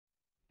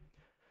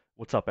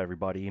What's up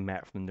everybody,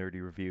 Matt from the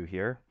Nerdy Review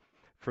here.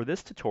 For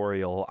this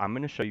tutorial, I'm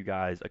going to show you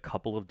guys a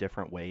couple of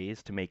different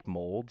ways to make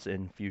molds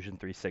in Fusion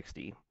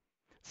 360.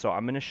 So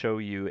I'm going to show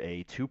you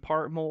a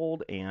two-part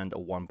mold and a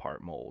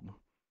one-part mold.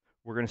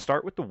 We're going to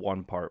start with the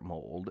one-part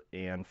mold,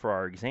 and for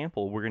our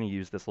example, we're going to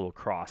use this little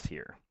cross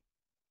here.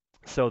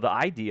 So the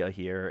idea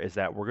here is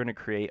that we're going to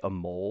create a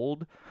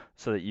mold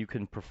so that you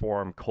can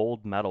perform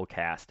cold metal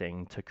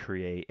casting to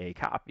create a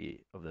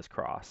copy of this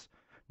cross.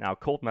 Now,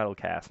 cold metal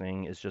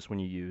casting is just when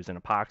you use an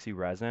epoxy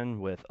resin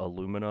with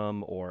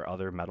aluminum or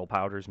other metal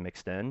powders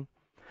mixed in,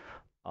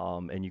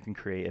 and you can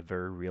create a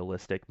very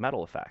realistic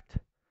metal effect.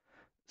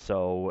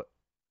 So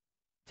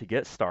to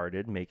get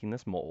started making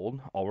this mold,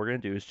 all we're going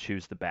to do is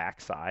choose the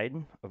back side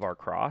of our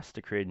cross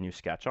to create a new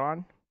sketch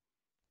on.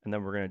 And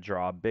then we're going to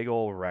draw a big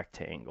old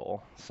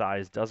rectangle.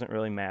 Size doesn't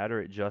really matter,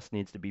 it just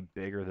needs to be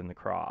bigger than the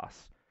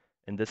cross.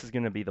 And this is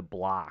going to be the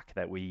block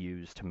that we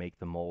use to make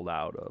the mold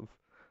out of.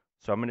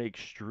 So I'm going to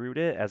extrude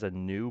it as a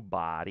new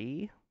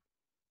body,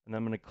 and then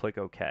I'm going to click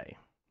OK.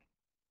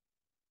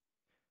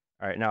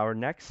 All right, now our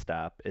next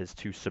step is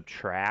to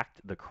subtract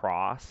the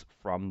cross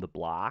from the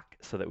block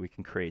so that we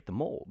can create the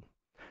mold.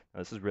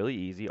 Now, this is really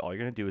easy. All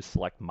you're going to do is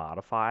select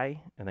Modify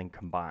and then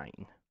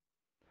Combine.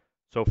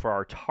 So for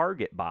our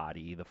target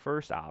body, the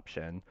first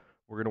option,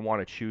 we're going to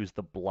want to choose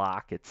the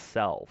block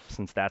itself,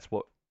 since that's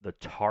what the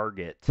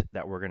target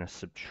that we're going to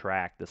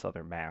subtract this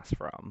other mass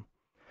from.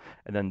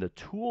 And then the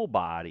tool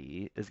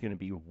body is going to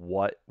be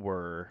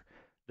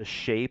the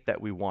shape that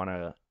we want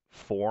to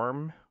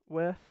form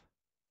with.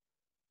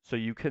 So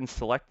you can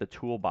select the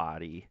tool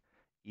body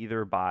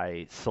either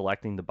by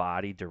selecting the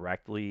body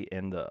directly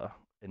in the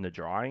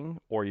drawing,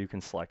 or you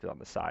can select it on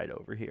the side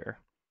over here.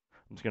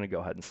 I'm just going to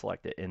go ahead and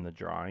select it in the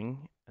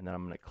drawing, and then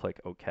I'm going to click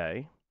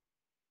OK.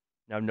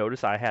 Now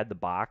notice I had the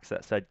box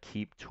that said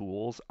Keep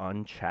Tools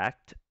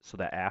unchecked, so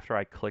that after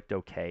I clicked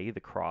OK, the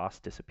cross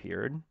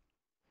disappeared.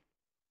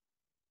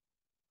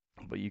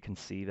 But you can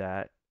see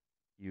that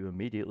you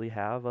immediately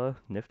have a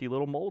nifty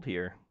little mold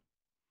here.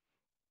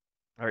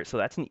 All right, so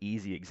that's an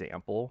easy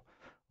example.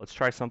 Let's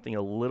try something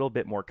a little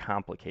bit more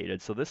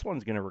complicated. So this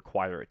one's going to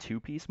require a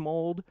two-piece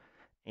mold,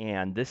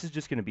 and this is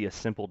just going to be a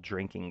simple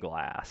drinking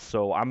glass.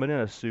 So I'm going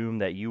to assume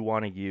that you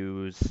want to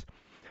use,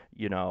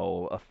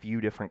 a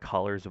few different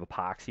colors of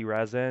epoxy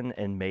resin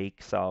and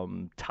make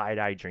some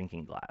tie-dye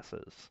drinking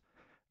glasses.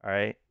 All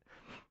right.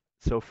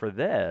 So for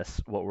this,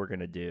 what we're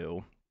going to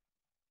do,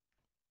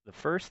 the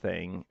first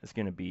thing is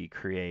going to be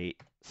create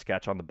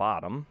sketch on the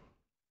bottom,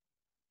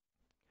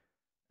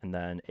 and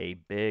then a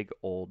big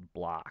old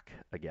block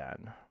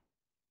again.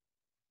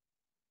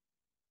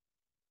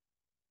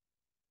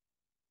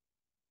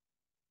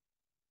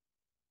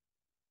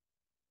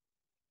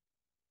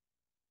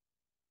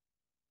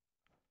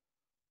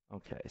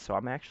 Okay, so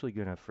I'm actually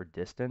going to, for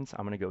distance,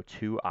 I'm going to go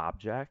to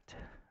Object.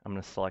 I'm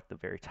going to select the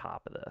very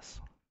top of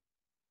this.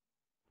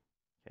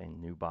 Okay,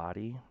 new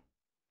body.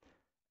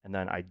 And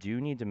then I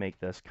do need to make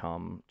this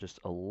come just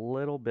a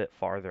little bit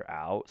farther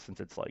out since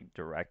it's like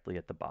directly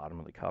at the bottom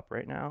of the cup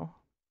right now.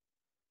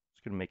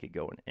 Just going to make it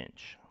go an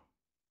inch.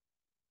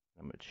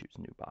 I'm going to choose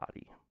new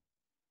body.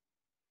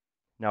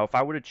 Now, if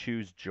I were to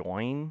choose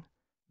join,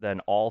 then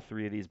all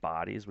three of these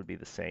bodies would be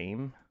the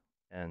same,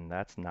 and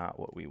that's not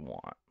what we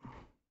want.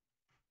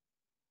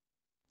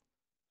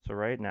 So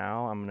right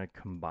now, I'm going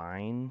to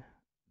combine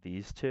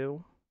these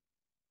two.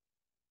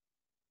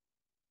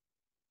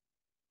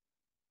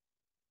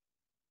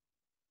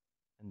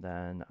 And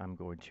then I'm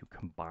going to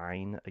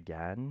combine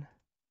again.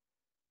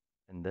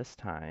 And this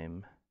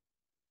time,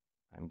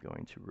 I'm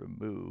going to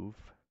remove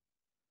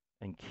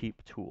and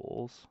keep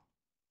tools.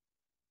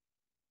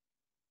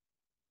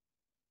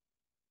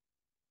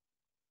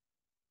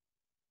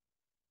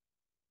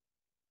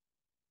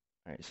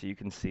 All right, so you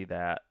can see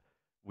that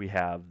we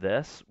have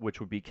this,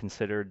 which would be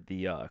considered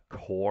the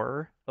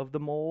core of the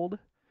mold.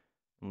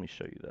 Let me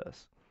show you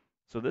this.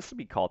 So this would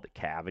be called the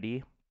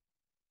cavity.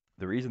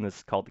 The reason this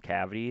is called the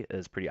cavity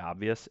is pretty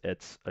obvious.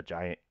 It's a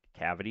giant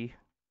cavity.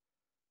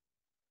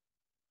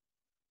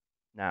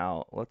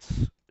 Now, let's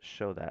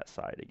show that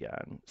side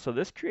again. So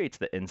this creates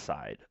the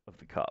inside of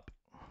the cup.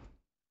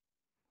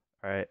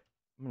 All right,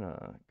 I'm going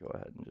to go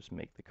ahead and just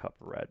make the cup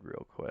red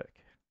real quick.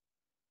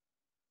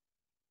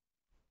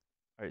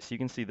 All right, so you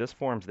can see this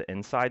forms the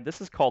inside.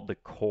 This is called the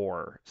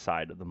core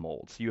side of the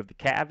mold. So you have the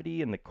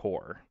cavity and the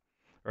core.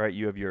 All right,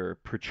 you have your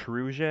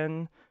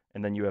protrusion,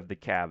 and then you have the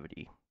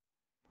cavity.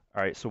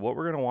 All right, so what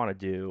we're going to want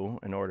to do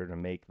in order to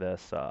make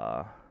this,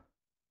 I'm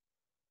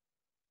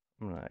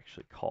going to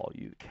actually call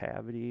you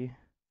cavity,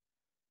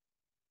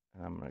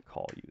 and I'm going to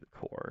call you the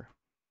core.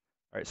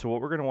 All right, so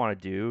what we're going to want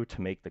to do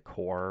to make the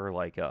core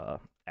like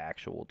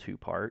actual two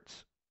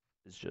parts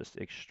is just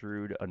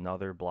extrude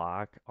another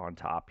block on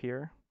top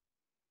here.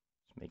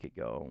 Just make it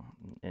go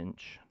an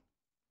inch,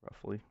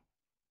 roughly.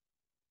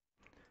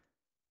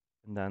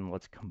 And then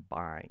let's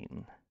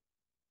combine.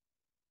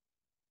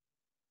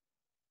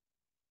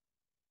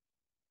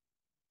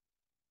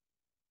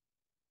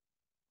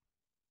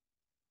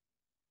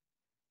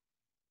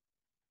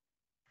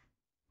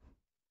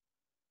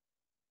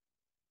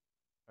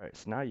 Alright,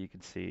 so now you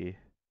can see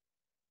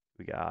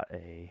we got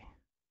a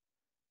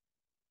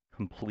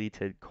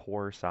completed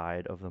core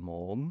side of the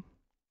mold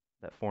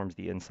that forms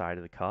the inside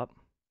of the cup.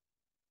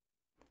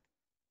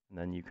 And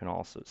then you can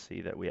also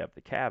see that we have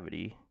the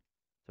cavity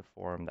to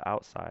form the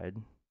outside.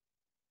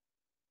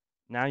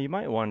 Now you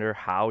might wonder,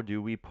 how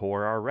do we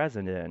pour our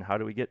resin in? How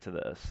do we get to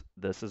this?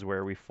 This is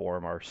where we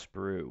form our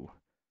sprue.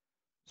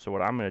 So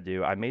what I'm going to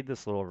do, I made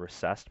this little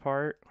recessed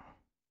part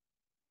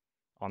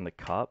on the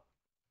cup.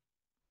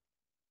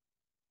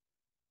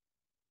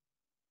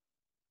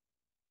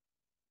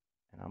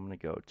 And I'm going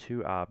to go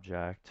to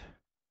object.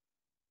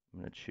 I'm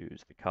going to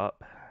choose the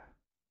cup,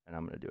 and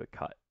I'm going to do a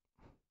cut.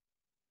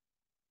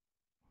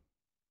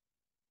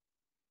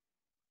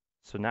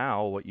 So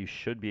now what you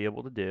should be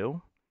able to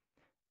do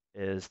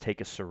is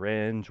take a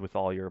syringe with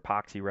all your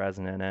epoxy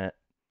resin in it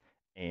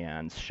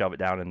and shove it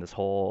down in this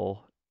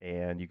hole,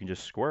 and you can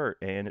just squirt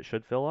and it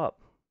should fill up.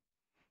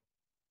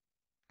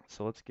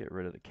 So let's get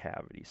rid of the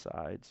cavity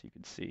side so you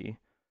can see.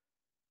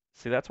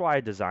 See, that's why I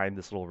designed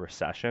this little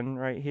recession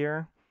right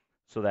here,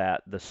 so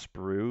that the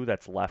sprue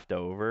that's left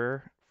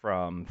over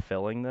from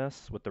filling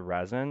this with the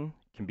resin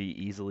can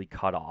be easily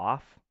cut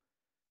off.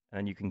 And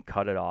then you can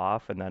cut it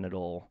off, and then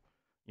it'll,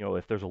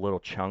 if there's a little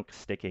chunk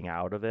sticking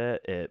out of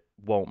it, it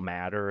won't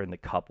matter, and the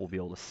cup will be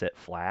able to sit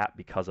flat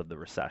because of the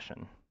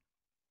recession.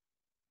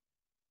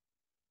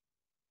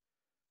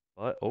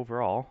 But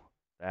overall,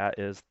 that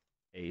is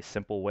a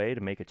simple way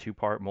to make a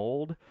 2-part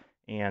mold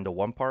and a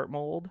 1-part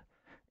mold.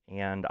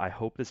 And I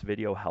hope this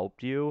video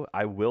helped you.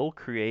 I will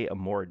create a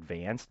more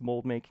advanced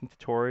mold making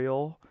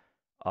tutorial.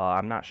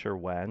 I'm not sure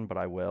when, but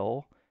I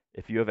will.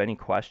 If you have any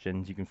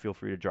questions, you can feel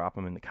free to drop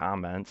them in the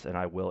comments, and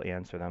I will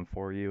answer them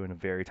for you in a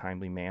very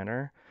timely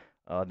manner.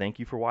 Thank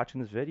you for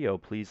watching this video.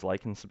 Please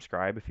like and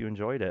subscribe if you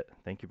enjoyed it.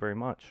 Thank you very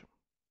much.